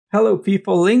Hello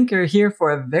people, Linker here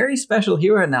for a very special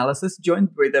hero analysis joined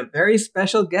with a very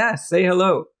special guest. Say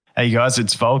hello. Hey guys,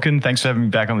 it's Volkin. Thanks for having me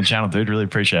back on the channel, dude. Really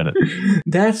appreciate it.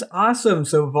 That's awesome.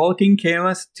 So Volkin came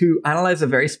us to analyze a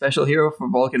very special hero for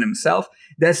Volkin himself.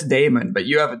 That's Daimon, but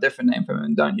you have a different name for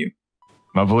him, don't you?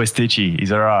 My boy Stitchy,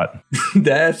 he's all right.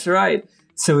 That's right.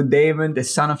 So Daimon, the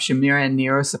son of Shamira and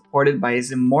Nero, supported by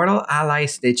his immortal ally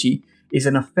Stitchy, is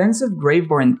an offensive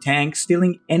Graveborn tank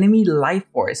stealing enemy life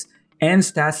force and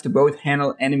stats to both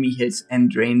handle enemy hits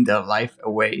and drain their life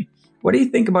away. What do you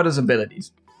think about his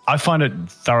abilities? I find it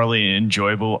thoroughly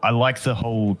enjoyable. I like the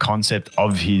whole concept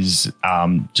of his,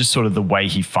 just sort of the way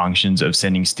he functions of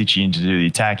sending Stitchy in to do the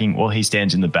attacking while he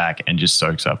stands in the back and just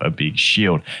soaks up a big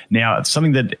shield. Now,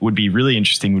 something that would be really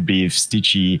interesting would be if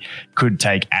Stitchy could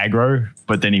take aggro,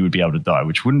 but then he would be able to die,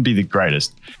 which wouldn't be the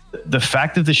greatest. The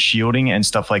fact of the shielding and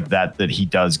stuff like that that he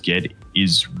does get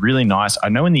is really nice. I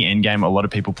know in the end game, a lot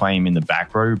of people play him in the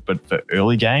back row, but for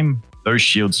early game, those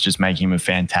shields just make him a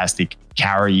fantastic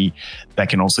carry that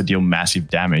can also deal massive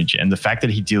damage. And the fact that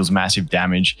he deals massive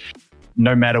damage,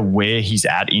 no matter where he's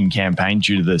at in campaign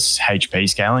due to this HP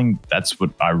scaling, that's what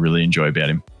I really enjoy about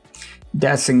him.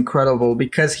 That's incredible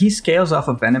because he scales off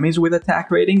of enemies with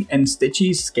attack rating and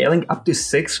Stitchy's scaling up to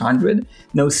 600.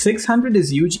 Now 600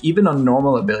 is huge even on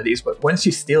normal abilities, but once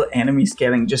you steal enemy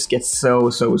scaling just gets so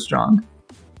strong.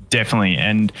 Definitely.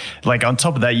 And like on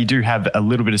top of that, you do have a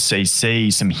little bit of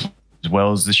CC, some as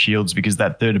well as the shields, because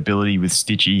that third ability with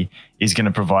Stitchy is going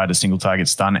to provide a single target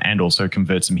stun and also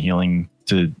convert some healing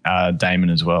to Daimon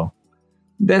as well.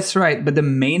 That's right, but the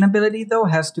main ability though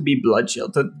has to be Blood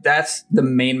Shield. So that's the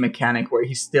main mechanic where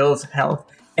he steals health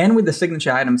and with the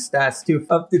signature item stats to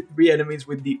up to 3 enemies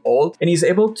with the ult, and he's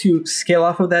able to scale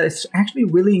off of that. It's actually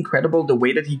really incredible the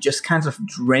way that he just kind of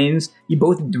drains, he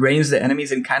both drains the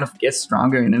enemies and kind of gets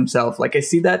stronger in himself. Like I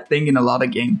see that thing in a lot of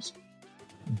games.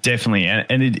 Definitely.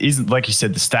 And it is, like you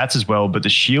said, the stats as well, but the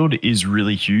shield is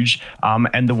really huge.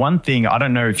 And the one thing, I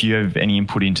don't know if you have any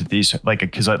input into this,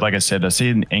 because like I said, I see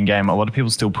in endgame, a lot of people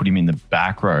still put him in the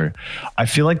back row. I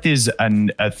feel like there's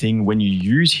a thing when you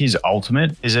use his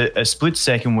ultimate, there's a split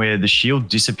second where the shield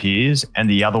disappears and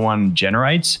the other one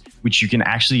generates, which you can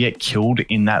actually get killed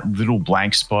in that little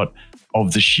blank spot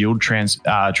of the shield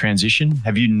transition.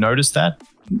 Have you noticed that?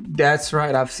 That's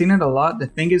right. I've seen it a lot. The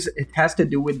thing is, it has to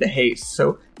do with the haste.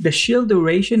 So the shield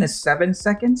duration is 7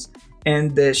 seconds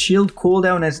and the shield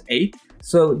cooldown is 8.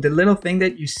 So the little thing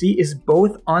that you see is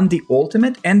both on the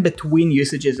ultimate and between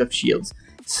usages of shields.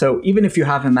 So even if you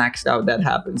have him maxed out, that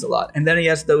happens a lot. And then he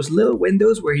has those little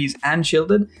windows where he's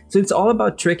unshielded. So it's all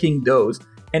about tricking those.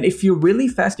 And if you're really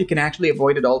fast, you can actually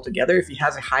avoid it altogether. If he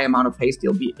has a high amount of haste,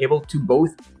 he'll be able to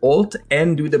both ult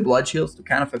and do the blood shields to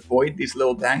kind of avoid these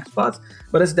little blank spots.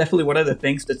 But that's definitely one of the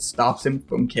things that stops him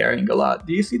from carrying a lot.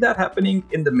 Do you see that happening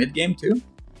in the mid game too?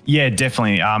 Yeah,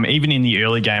 definitely. Even in the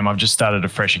early game, I've just started a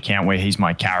fresh account where he's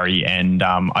my carry, and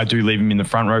I do leave him in the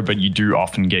front row, but you do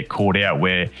often get caught out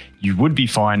where you would be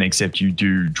fine, except you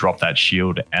do drop that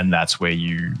shield, and that's where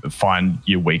you find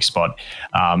your weak spot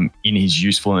in his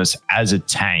usefulness as a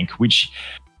tank, which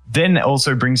then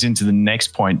also brings into the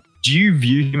next point. Do you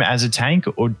view him as a tank,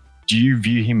 or do you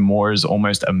view him more as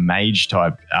almost a mage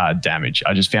type damage?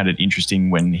 I just found it interesting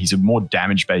when he's a more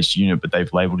damage-based unit, but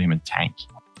they've labeled him a tank.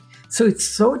 So it's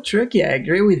so tricky, I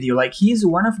agree with you. Like, he's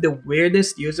one of the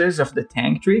weirdest users of the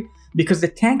tank tree because the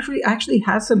tank tree actually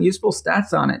has some useful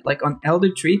stats on it. Like on Elder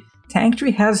Tree, tank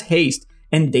tree has haste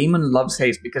and Daimon loves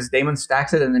haste because Daimon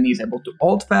stacks it and then he's able to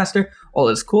ult faster. All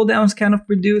his cooldowns kind of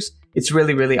reduce. It's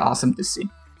really awesome to see.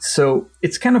 So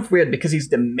it's kind of weird because he's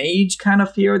the mage kind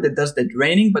of hero that does the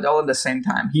draining, but all at the same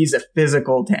time, he's a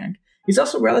physical tank. He's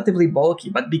also relatively bulky,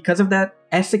 but because of that,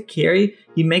 as a carry,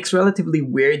 he makes relatively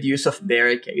weird use of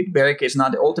Barricade. Barricade is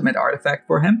not the ultimate artifact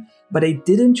for him, but I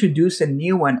did introduce a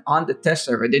new one on the test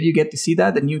server. Did you get to see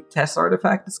that? The new test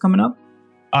artifact that's coming up?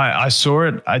 I saw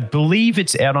it. I believe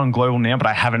it's out on global now, but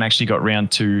I haven't actually got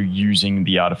around to using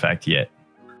the artifact yet.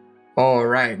 All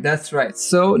right, that's right.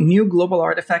 So new global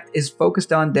artifact is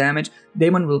focused on damage.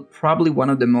 Daimon will probably one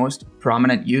of the most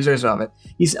prominent users of it.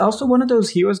 He's also one of those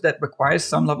heroes that requires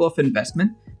some level of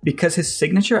investment because his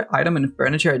signature item and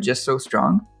furniture are just so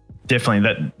strong.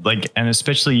 Definitely that, and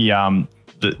especially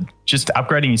just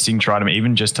upgrading his signature item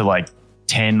even just to like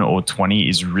 10 or 20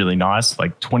 is really nice.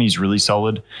 Like 20 is really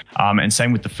solid. And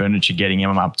same with the furniture, getting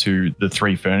him up to the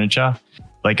 3 furniture.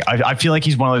 Like, I feel like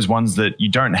he's one of those ones that you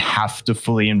don't have to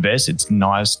fully invest. It's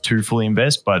nice to fully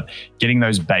invest, but getting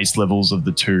those base levels of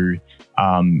the 2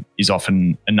 is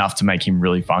often enough to make him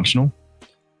really functional.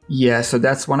 Yeah, so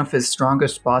that's one of his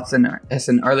strongest spots as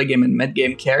an early game and mid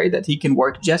game carry, that he can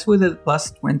work just with a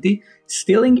plus 20,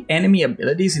 stealing enemy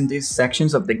abilities in these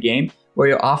sections of the game where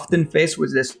you're often faced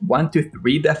with this 1 to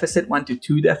 3 deficit, 1 to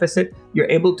 2 deficit.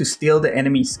 You're able to steal the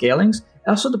enemy scalings.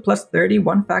 Also, the plus 30,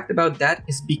 one fact about that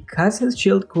is because his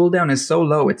shield cooldown is so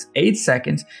low, it's 8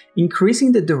 seconds,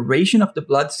 increasing the duration of the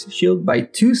blood shield by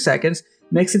 2 seconds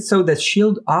makes it so that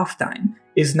shield off time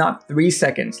is not 3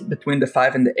 seconds between the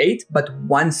 5 and the 8, but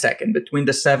 1 second between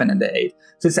the 7 and the 8.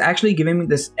 So it's actually giving me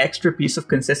this extra piece of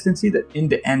consistency that in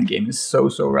the end game is so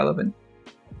relevant.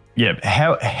 Yeah,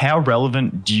 how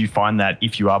relevant do you find that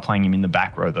if you are playing him in the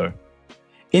back row though?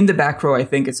 In the back row, I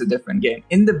think it's a different game.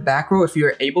 In the back row, if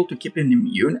you're able to keep him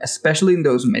immune, especially in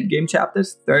those mid-game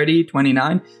chapters, 30,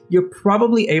 29, you're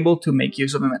probably able to make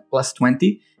use of him at plus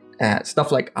 20.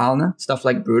 Stuff like Alna, stuff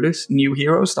like Brutus, new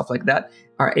heroes, stuff like that,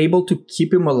 are able to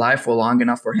keep him alive for long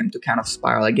enough for him to kind of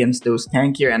spiral against those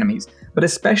tankier enemies. But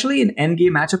especially in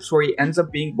endgame matchups where he ends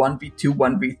up being 1v2,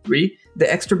 1v3,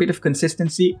 the extra bit of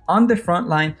consistency on the front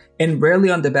line and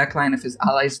rarely on the back line if his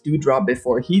allies do drop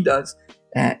before he does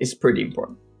is pretty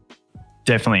important.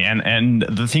 Definitely. And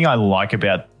the thing I like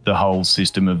about the whole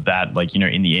system of that, like, you know,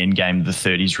 in the end game, the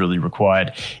 30 is really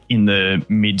required. In the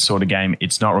mid sort of game,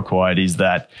 it's not required, is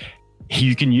that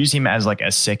you can use him as like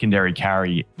a secondary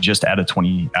carry just at a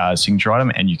 20 signature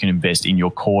item, and you can invest in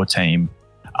your core team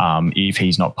if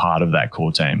he's not part of that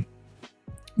core team.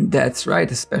 That's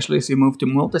right, especially as you move to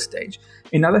multi-stage.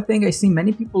 Another thing I see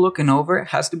many people looking over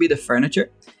has to be the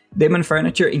furniture. Daimon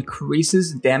furniture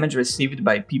increases damage received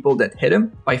by people that hit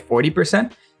him by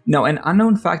 40%. Now, an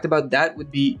unknown fact about that would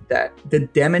be that the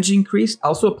damage increase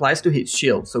also applies to his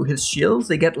shield. So his shields,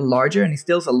 they get larger and he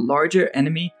steals a larger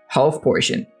enemy health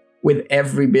portion with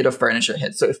every bit of furniture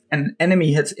hit. So if an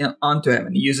enemy hits onto him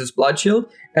and he uses blood shield,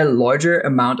 a larger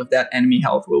amount of that enemy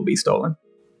health will be stolen.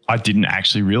 I didn't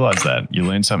actually realize that. You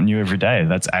learn something new every day.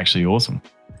 That's actually awesome.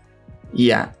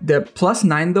 Yeah, the plus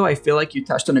 9 though, I feel like you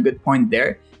touched on a good point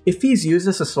there. If he's used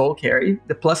as a sole carry,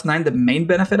 the plus 9, the main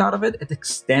benefit out of it, it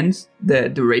extends the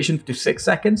duration to 6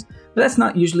 seconds, but that's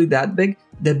not usually that big.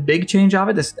 The big change of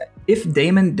it is that if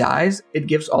Daimon dies, it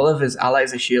gives all of his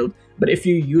allies a shield, but if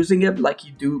you're using it like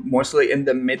you do mostly in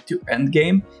the mid to end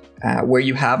game, where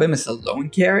you have him as a lone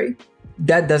carry,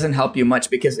 that doesn't help you much,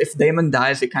 because if Daimon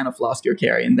dies, you kind of lost your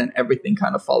carry, and then everything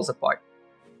kind of falls apart.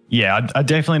 Yeah, I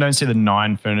definitely don't see the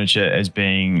 9 furniture as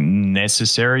being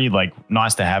necessary. Like,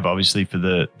 nice to have, obviously, for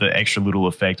the extra little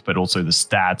effect, but also the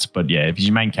stats. But yeah, if he's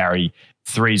your main carry,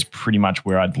 3 is pretty much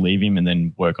where I'd leave him and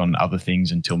then work on other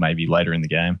things until maybe later in the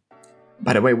game.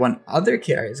 By the way, one other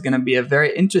carry is going to be a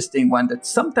very interesting one that's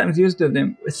sometimes used with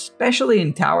him, especially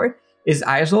in tower, is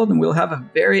Isold, and we'll have a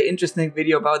very interesting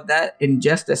video about that in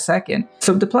just a second.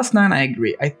 So the plus 9, I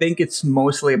agree. I think it's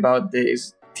mostly about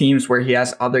these teams where he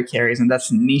has other carries, and that's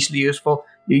nichely useful.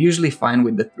 You're usually fine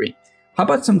with the 3. How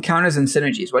about some counters and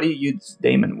synergies? What do you use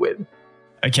Daimon with?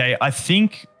 Okay, I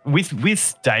think with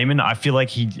Daimon, I feel like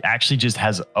he actually just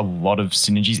has a lot of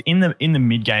synergies in the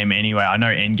mid game anyway. I know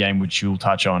end game, which you'll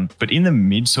touch on, but in the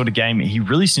mid sort of game, he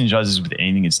really synergizes with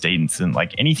anything that's decent.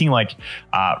 Like anything like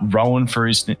Rowan, for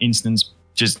instance,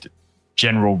 just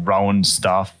general Rowan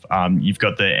stuff. You've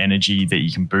got the energy that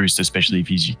you can boost, especially if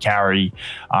he's your carry.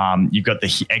 You've got the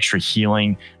extra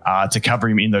healing to cover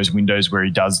him in those windows where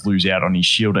he does lose out on his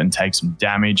shield and take some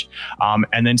damage.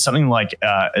 And then something like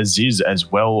Aziz as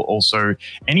well. Also,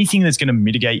 anything that's going to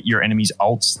mitigate your enemy's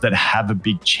ults that have a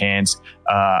big chance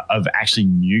of actually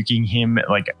nuking him.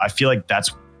 Like, I feel like that's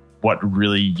what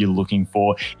really you're looking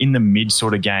for in the mid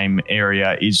sort of game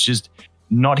area, is just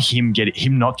not him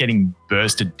not getting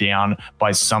bursted down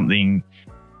by something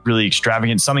really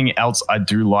extravagant. Something else I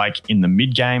do like in the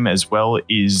mid game as well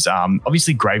is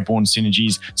obviously Graveborn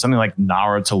synergies, something like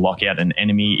Nara to lock out an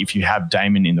enemy. If you have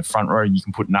Daimon in the front row, you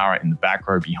can put Nara in the back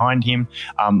row behind him,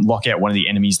 lock out one of the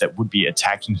enemies that would be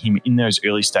attacking him in those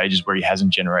early stages where he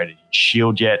hasn't generated his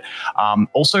shield yet.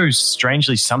 Also,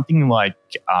 strangely, something like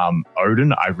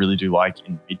Odin, I really do like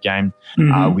in mid game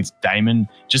with Daimon,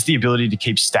 just the ability to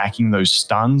keep stacking those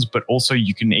stuns, but also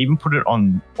you can even put it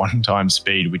on 1-time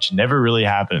speed, which never really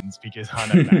happens because I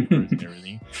know macros and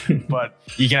everything, but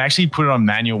you can actually put it on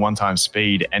manual 1-time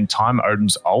speed and time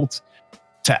Odin's ult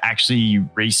to actually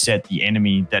reset the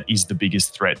enemy that is the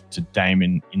biggest threat to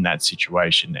Daimon in that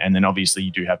situation. And then obviously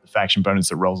you do have the faction bonus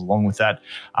that rolls along with that.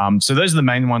 So those are the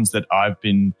main ones that I've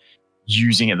been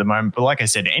using at the moment. But like I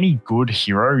said, any good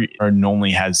hero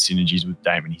normally has synergies with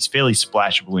Daimon. He's fairly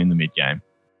splashable in the mid game.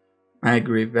 I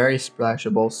agree, very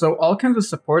splashable. So all kinds of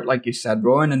support, like you said,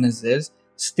 Rowan and Aziz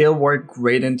still work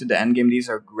great into the endgame. These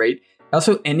are great.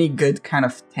 Also, any good kind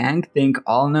of tank, think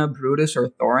Alna, Brutus, or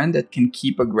Thorin that can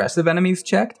keep aggressive enemies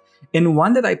checked. And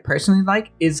one that I personally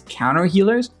like is counter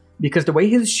healers, because the way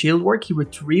his shield works, he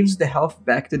retrieves the health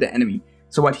back to the enemy.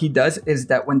 So what he does is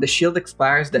that when the shield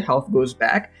expires, the health goes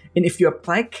back. And if you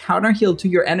apply counter heal to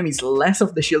your enemies, less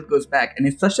of the shield goes back. And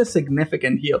it's such a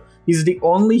significant heal. He's the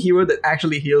only hero that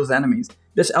actually heals enemies.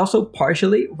 That's also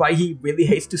partially why he really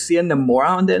hates to see a Namora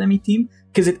on the enemy team,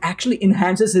 because it actually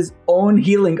enhances his own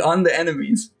healing on the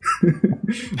enemies.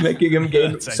 Making him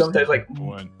gain sometimes like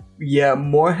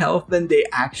more health than they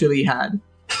actually had.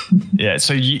 Yeah,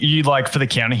 so you like, for the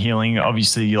counter healing,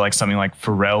 obviously you like something like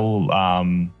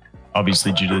Pharrell,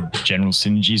 obviously due to general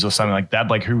synergies or something like that.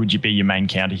 Like, who would you be your main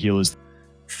counter healers?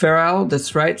 Pharrell,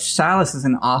 that's right. Silas is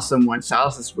an awesome one.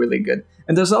 Silas is really good.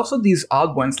 And there's also these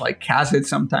odd ones like Khazid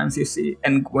sometimes you see,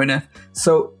 and Gwyneth.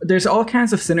 So there's all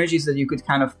kinds of synergies that you could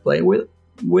kind of play with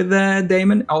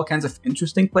Daimon, all kinds of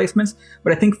interesting placements.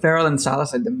 But I think Pharrell and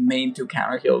Silas are the main two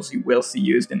counter heals you will see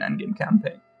used in endgame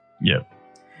campaign. Yep.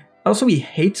 Also, he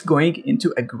hates going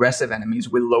into aggressive enemies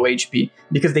with low HP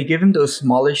because they give him those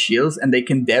smaller shields and they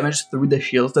can damage through the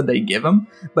shields that they give him.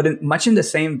 But much in the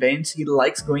same veins, he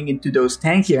likes going into those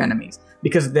tankier enemies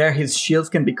because there his shields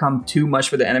can become too much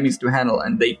for the enemies to handle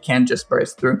and they can't just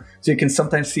burst through. So you can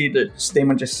sometimes see the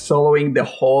Daimon just soloing the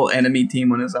whole enemy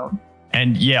team on his own.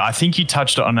 And yeah, I think you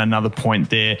touched on another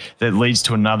point there that leads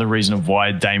to another reason of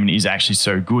why Daimon is actually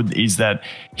so good, is that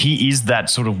he is that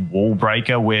sort of wall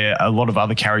breaker where a lot of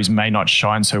other carries may not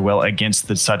shine so well against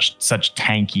the such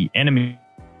tanky enemy.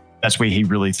 That's where he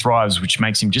really thrives, which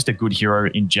makes him just a good hero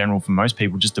in general for most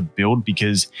people just to build,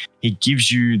 because he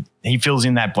fills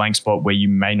in that blank spot where you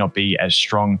may not be as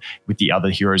strong with the other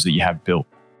heroes that you have built.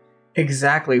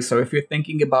 Exactly. So if you're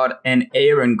thinking about an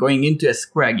Aaron going into a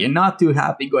Scrag, you're not too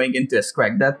happy going into a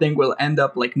Scrag. That thing will end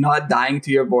up like not dying to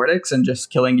your Vortex and just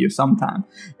killing you sometime.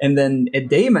 And then a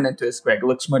Daimon into a Scrag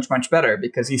looks much, much better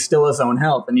because he's still his own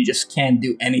health and you just can't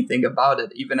do anything about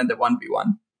it, even in the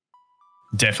 1v1.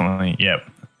 Definitely.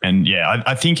 Yep. And yeah,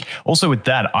 I think also with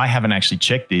that, I haven't actually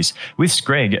checked this. With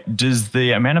Scrag, does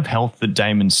the amount of health that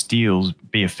Daimon steals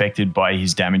be affected by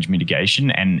his damage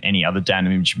mitigation and any other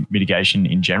damage mitigation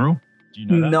in general? Do you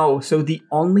know that? No. So the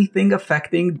only thing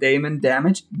affecting Daimon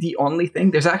damage,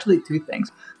 there's actually two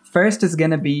things. First is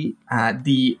going to be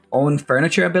the own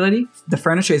furniture ability. The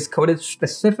furniture is coded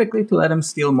specifically to let him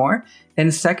steal more.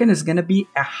 And second is going to be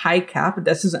a high cap.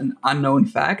 This is an unknown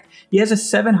fact. He has a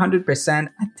 700%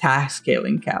 attack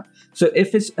scaling cap. So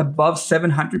if it's above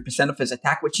 700% of his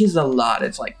attack, which is a lot,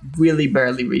 it's like really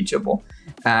barely reachable,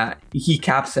 he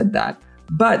caps at that.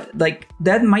 But like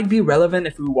that might be relevant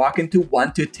if we walk into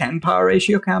 1 to 10 power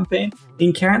ratio campaign.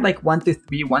 In current like 1 to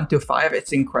 3, 1 to 5,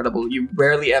 it's incredible. You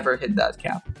rarely ever hit that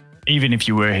cap. Even if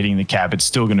you were hitting the cap, it's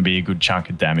still going to be a good chunk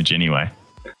of damage anyway.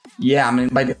 Yeah, I mean,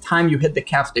 by the time you hit the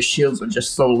caps, the shields are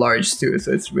just so large too,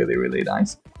 so it's really, really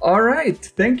nice. All right,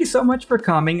 thank you so much for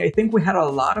coming. I think we had a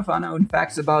lot of unknown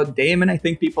facts about Daimon. I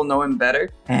think people know him better,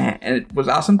 and it was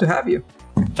awesome to have you.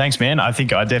 Thanks, man. I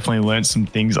think I definitely learned some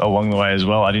things along the way as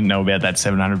well. I didn't know about that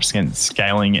 700%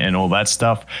 scaling and all that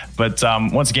stuff. But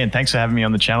once again, thanks for having me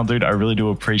on the channel, dude. I really do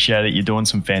appreciate it. You're doing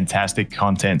some fantastic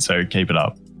content, so keep it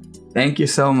up. Thank you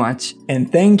so much. And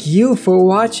thank you for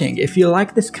watching. If you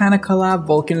like this kind of collab,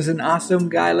 Volkin is an awesome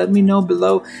guy. Let me know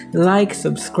below. Like,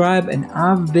 subscribe, and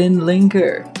I've been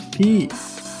Linker.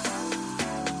 Peace.